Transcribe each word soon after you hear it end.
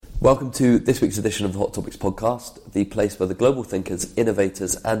Welcome to this week's edition of the Hot Topics podcast, the place where the global thinkers,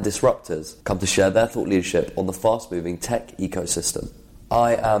 innovators and disruptors come to share their thought leadership on the fast-moving tech ecosystem.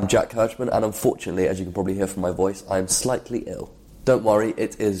 I am Jack Kirchman, and unfortunately, as you can probably hear from my voice, I am slightly ill. Don't worry,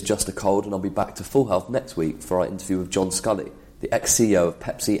 it is just a cold, and I'll be back to full health next week for our interview with John Sculley, the ex-CEO of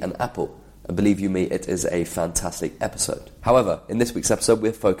Pepsi and Apple. And believe you me, it is a fantastic episode. However, in this week's episode,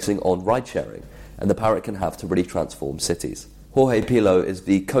 we're focusing on ride-sharing and the power it can have to really transform cities. Jorge Pilo is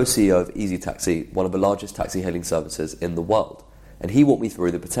the co-CEO of Easy Taxi, one of the largest taxi-hailing services in the world. And he walked me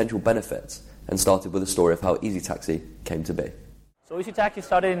through the potential benefits and started with a story of how Easy Taxi came to be. So Easy Taxi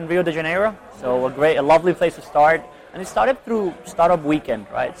started in Rio de Janeiro, so a lovely place to start. And it started through Startup Weekend,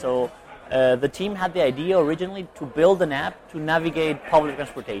 right? So the team had the idea originally to build an app to navigate public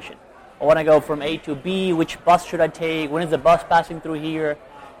transportation. I want to go from A to B, which bus should I take, when is the bus passing through here?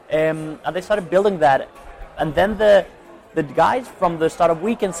 And they started building that. And then the guys from the Startup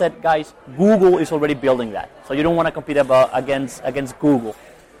Weekend said, guys, Google is already building that. So you don't want to compete against Google.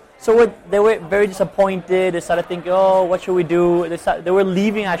 So they were very disappointed. They started thinking, oh, what should we do? They were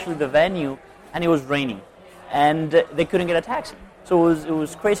leaving actually the venue, and it was raining. And they couldn't get a taxi. So it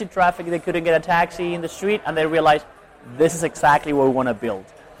was crazy traffic. They couldn't get a taxi in the street, and they realized this is exactly what we want to build.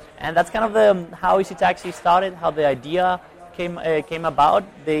 And that's kind of how Easy Taxi started, how the idea came about.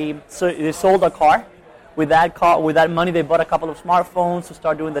 They sold a car. With that money, they bought a couple of smartphones to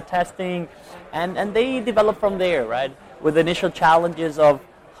start doing the testing, and they developed from there, right? With the initial challenges of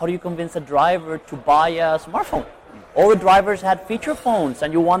how do you convince a driver to buy a smartphone? All the drivers had feature phones,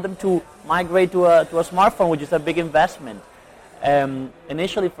 and you want them to migrate to a smartphone, which is a big investment.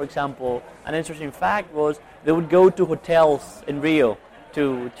 Initially, for example, an interesting fact was they would go to hotels in Rio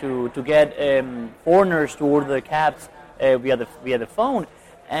to get foreigners to order their cabs via the phone,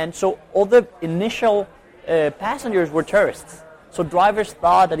 and so all the initial passengers were tourists. So drivers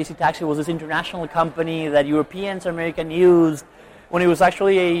thought that Easy Taxi was this international company that Europeans and Americans used, when it was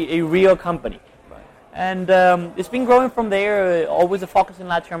actually a real company. Right. And it's been growing from there, always a focus in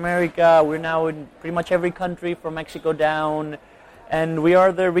Latin America. We're now in pretty much every country from Mexico down, and we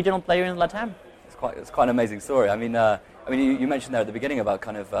are the regional player in Latam. It's quite an amazing story. I mean, you mentioned there at the beginning about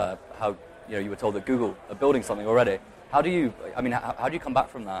kind of how you were told that Google are building something already. How do you come back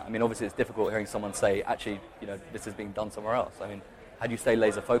from that? I mean, obviously it's difficult hearing someone say, actually, this is being done somewhere else. I mean, how do you stay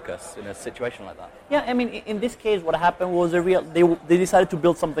laser focused in a situation like that? Yeah, I mean, in this case, what happened was they decided to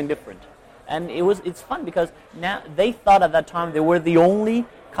build something different. And it's fun because now they thought at that time they were the only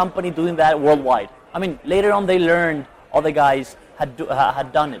company doing that worldwide. I mean, later on they learned other guys had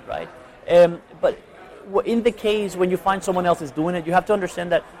done it, right? But in the case when you find someone else is doing it, you have to understand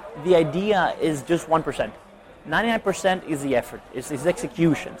that the idea is just 1%. 99% is the effort, is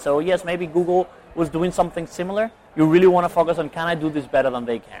execution. So yes, maybe Google was doing something similar. You really want to focus on, can I do this better than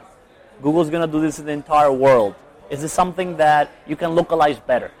they can? Google's going to do this in the entire world. Is this something that you can localize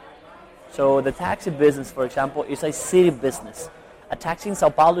better? So the taxi business, for example, is a city business. A taxi in Sao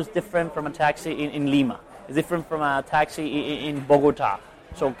Paulo is different from a taxi in Lima. It's different from a taxi in Bogota.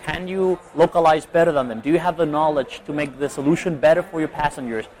 So can you localize better than them? Do you have the knowledge to make the solution better for your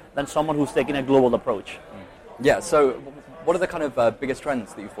passengers than someone who's taking a global approach? Yeah, so what are the kind of biggest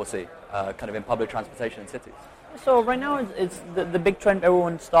trends that you foresee kind of in public transportation in cities? So right now it's the big trend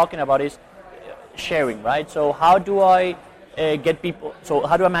everyone's talking about is sharing, right? So how do I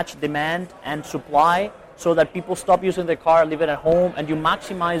how do I match demand and supply so that people stop using their car, leave it at home, and you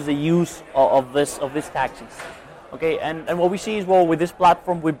maximize the use of these taxis? Okay, and what we see is, well, with this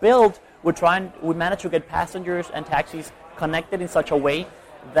platform we built, we managed to get passengers and taxis connected in such a way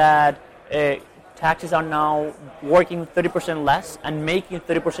that taxis are now working 30% less and making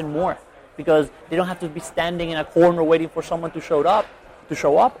 30% more because they don't have to be standing in a corner waiting for someone to show up,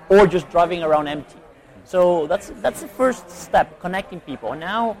 or just driving around empty. So that's the first step, connecting people. And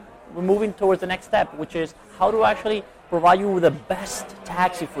now we're moving towards the next step, which is how to actually provide you with the best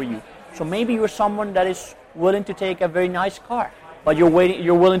taxi for you. So maybe you're someone that is willing to take a very nice car, but you're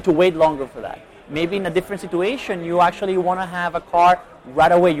willing to wait longer for that. Maybe in a different situation, you actually want to have a car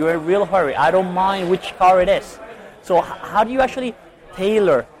right away. You're in a real hurry. I don't mind which car it is. So how do you actually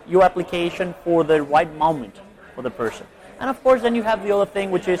tailor your application for the right moment for the person? And of course, then you have the other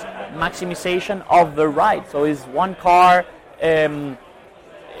thing, which is maximization of the ride. So is one car, can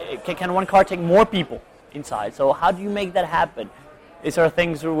one car take more people inside? So how do you make that happen? These are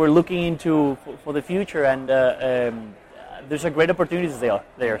things we're looking into for the future, and there's a great opportunities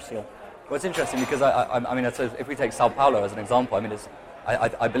there still. Well, it's interesting because I mean, if we take Sao Paulo as an example, I mean,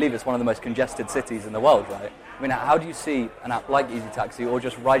 I believe it's one of the most congested cities in the world, right? I mean, how do you see an app like Easy Taxi or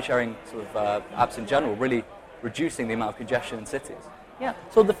just ride-sharing sort of apps in general really reducing the amount of congestion in cities? Yeah,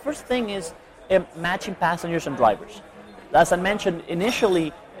 so the first thing is matching passengers and drivers. As I mentioned,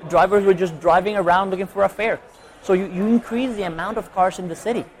 initially, drivers were just driving around looking for a fare. So you increase the amount of cars in the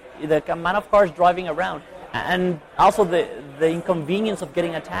city, the amount of cars driving around. And also the inconvenience of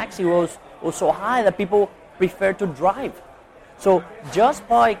getting a taxi was so high that people prefer to drive. So just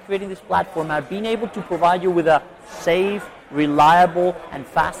by creating this platform and being able to provide you with a safe, reliable, and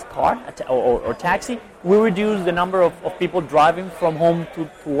fast car or taxi, we reduce the number of people driving from home to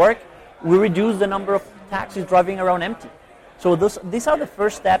work. We reduce the number of taxis driving around empty. So these are the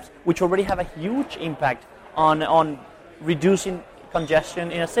first steps which already have a huge impact on reducing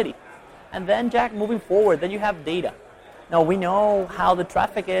congestion in a city. And then, Jack, moving forward, then you have data. Now, we know how the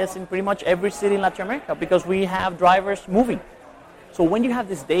traffic is in pretty much every city in Latin America because we have drivers moving. So when you have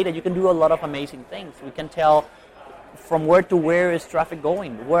this data, you can do a lot of amazing things. We can tell from where to where is traffic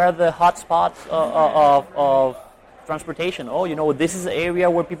going, where are the hot spots of transportation. Oh, this is an area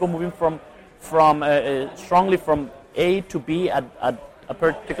where people moving strongly from A to B at a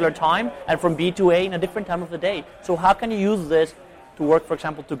particular time, and from B to A in a different time of the day. So how can you use this to work, for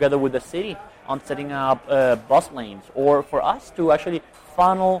example, together with the city on setting up bus lanes, or for us to actually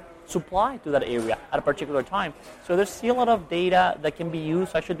funnel supply to that area at a particular time? So there's still a lot of data that can be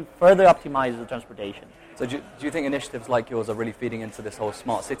used actually to further optimize the transportation. So do you think initiatives like yours are really feeding into this whole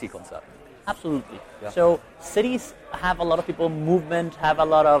smart city concept? Absolutely. Yeah. So cities have a lot of people movement, have a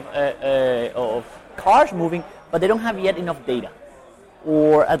lot of cars moving, but they don't have yet enough data.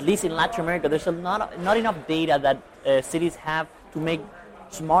 Or at least in Latin America, there's not enough data that cities have to make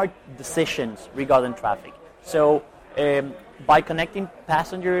smart decisions regarding traffic. So by connecting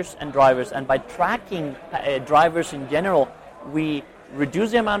passengers and drivers, and by tracking drivers in general, we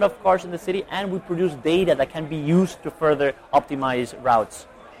reduce the amount of cars in the city, and we produce data that can be used to further optimize routes.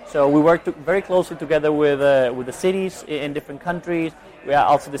 So we work very closely together with the cities in different countries. We are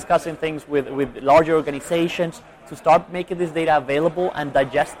also discussing things with larger organizations to start making this data available and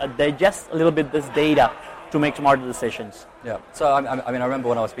digest a little bit this data to make smarter decisions. Yeah. So I remember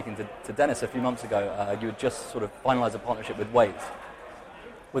when I was speaking to Dennis a few months ago, you had just sort of finalised a partnership with Waze.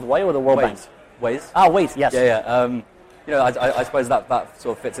 With Waze or the World Bank? Waze. Waze, yes. Yeah. I suppose that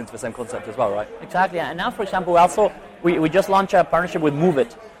sort of fits into the same concept as well, right? Exactly. And now, for example, we just launched a partnership with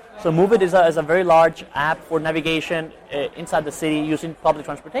MoveIt. So MoveIt is a very large app for navigation inside the city using public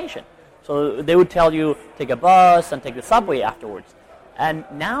transportation. So they would tell you take a bus and take the subway afterwards. And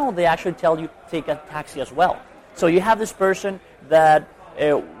now they actually tell you take a taxi as well. So you have this person that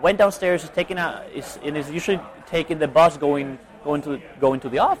went downstairs, is usually taking the bus going to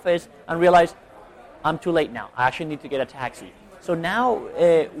the office, and realized I'm too late now. I actually need to get a taxi. So now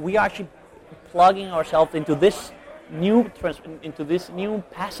we are actually plugging ourselves into this new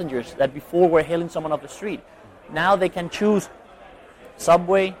passengers that before were hailing someone off the street. Now they can choose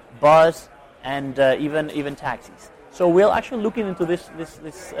subway, bus, and even taxis. So we're actually looking into this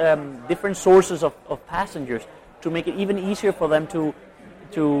different sources of passengers to make it even easier for them to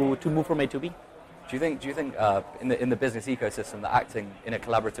move from A to B. Do you think in the business ecosystem that acting in a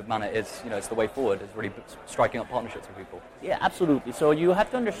collaborative manner is it's the way forward? Is really striking up partnerships with people? Yeah, absolutely. So you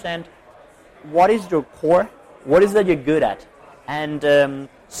have to understand what is your core, what is that you're good at, and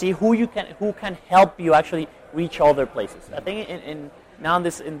see who can help you actually reach other places. I think in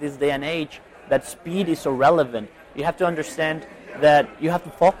this day and age that speed is so relevant. You have to understand that you have to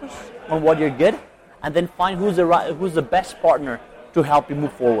focus on what you're good, and then find who's the best partner to help you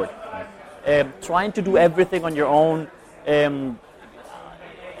move forward. Trying to do everything on your own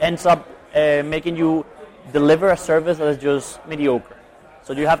ends up making you deliver a service that is just mediocre.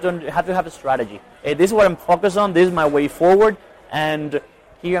 So you have to have a strategy. This is what I'm focused on. This is my way forward, and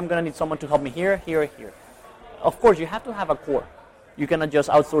here I'm going to need someone to help me here. Of course, you have to have a core. You cannot just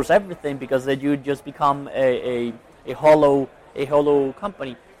outsource everything because then you just become a hollow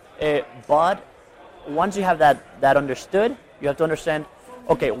company. But once you have that understood, you have to understand,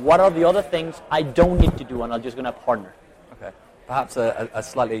 okay, what are the other things I don't need to do, and I'm just going to partner. Okay. Perhaps a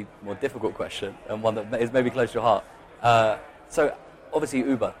slightly more difficult question, and one that is maybe close to your heart. So obviously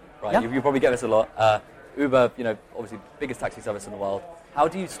Uber, right? Yeah. You probably get this a lot. Uber, obviously biggest taxi service in the world. How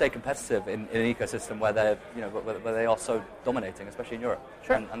do you stay competitive in an ecosystem where they are so dominating, especially in Europe?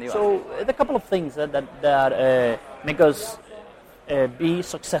 Sure. And the US? So there are a couple of things that make us be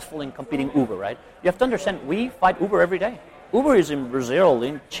successful in competing Uber, right? You have to understand, we fight Uber every day. Uber is in Brazil,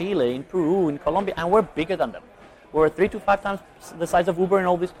 in Chile, in Peru, in Colombia, and we're bigger than them. We're 3 to 5 times the size of Uber in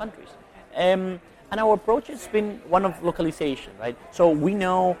all these countries. And our approach has been one of localization, right? So we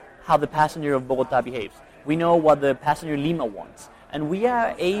know how the passenger of Bogota behaves. We know what the passenger Lima wants. And we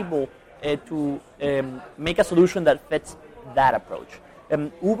are able to make a solution that fits that approach.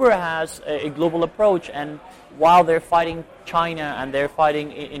 Uber has a global approach, and while they're fighting China and they're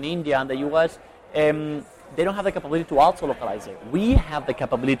fighting in India and the US, they don't have the capability to also localize it. We have the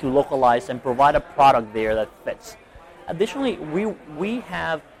capability to localize and provide a product there that fits. Additionally, we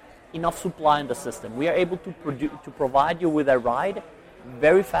have enough supply in the system. We are able to provide you with a ride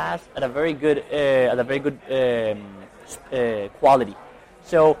very fast at a very good quality.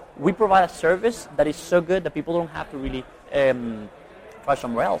 So we provide a service that is so good that people don't have to really try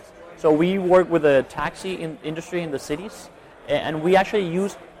somewhere else. So we work with the taxi industry in the cities, and we actually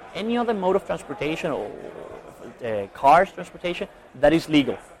use any other mode of transportation or cars transportation that is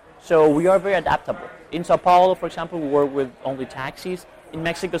legal. So we are very adaptable. In Sao Paulo, for example, we work with only taxis. In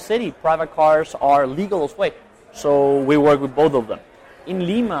Mexico City, private cars are legal as well. So we work with both of them. In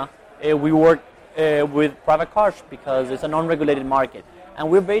Lima, we work with private cars because it's an unregulated market. And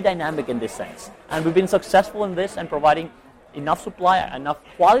we're very dynamic in this sense. And we've been successful in this and providing enough supply, enough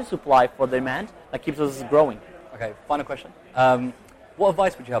quality supply for demand that keeps us growing. Okay, final question. What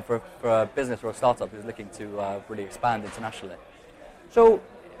advice would you have for a business or a startup who's looking to really expand internationally? So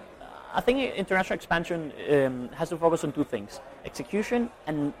I think international expansion has to focus on two things: execution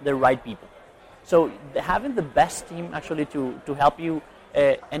and the right people. So having the best team actually to help you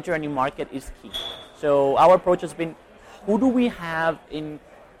enter a new market is key. So our approach has been, who do we have in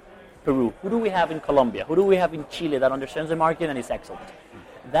Peru? Who do we have in Colombia? Who do we have in Chile that understands the market and is excellent?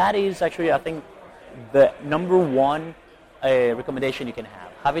 That is actually, I think, the number one recommendation you can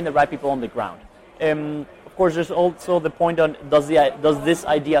have, having the right people on the ground. Of course, there's also the point on does this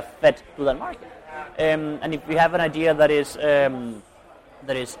idea fit to that market? And if you have an idea that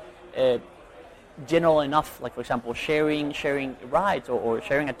is general enough, like for example sharing rides or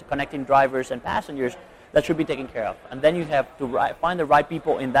sharing connecting drivers and passengers, that should be taken care of. And then you have to find the right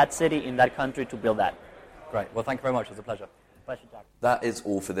people in that city, in that country to build that. Great. Well, thank you very much. It was a pleasure. Pleasure, Jack. That is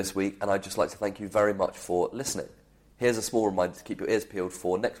all for this week, and I'd just like to thank you very much for listening. Here's a small reminder to keep your ears peeled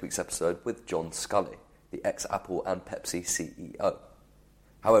for next week's episode with John Scully, the ex-Apple and Pepsi CEO.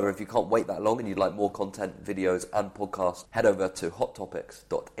 However, if you can't wait that long and you'd like more content, videos and podcasts, head over to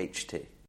hottopics.ht.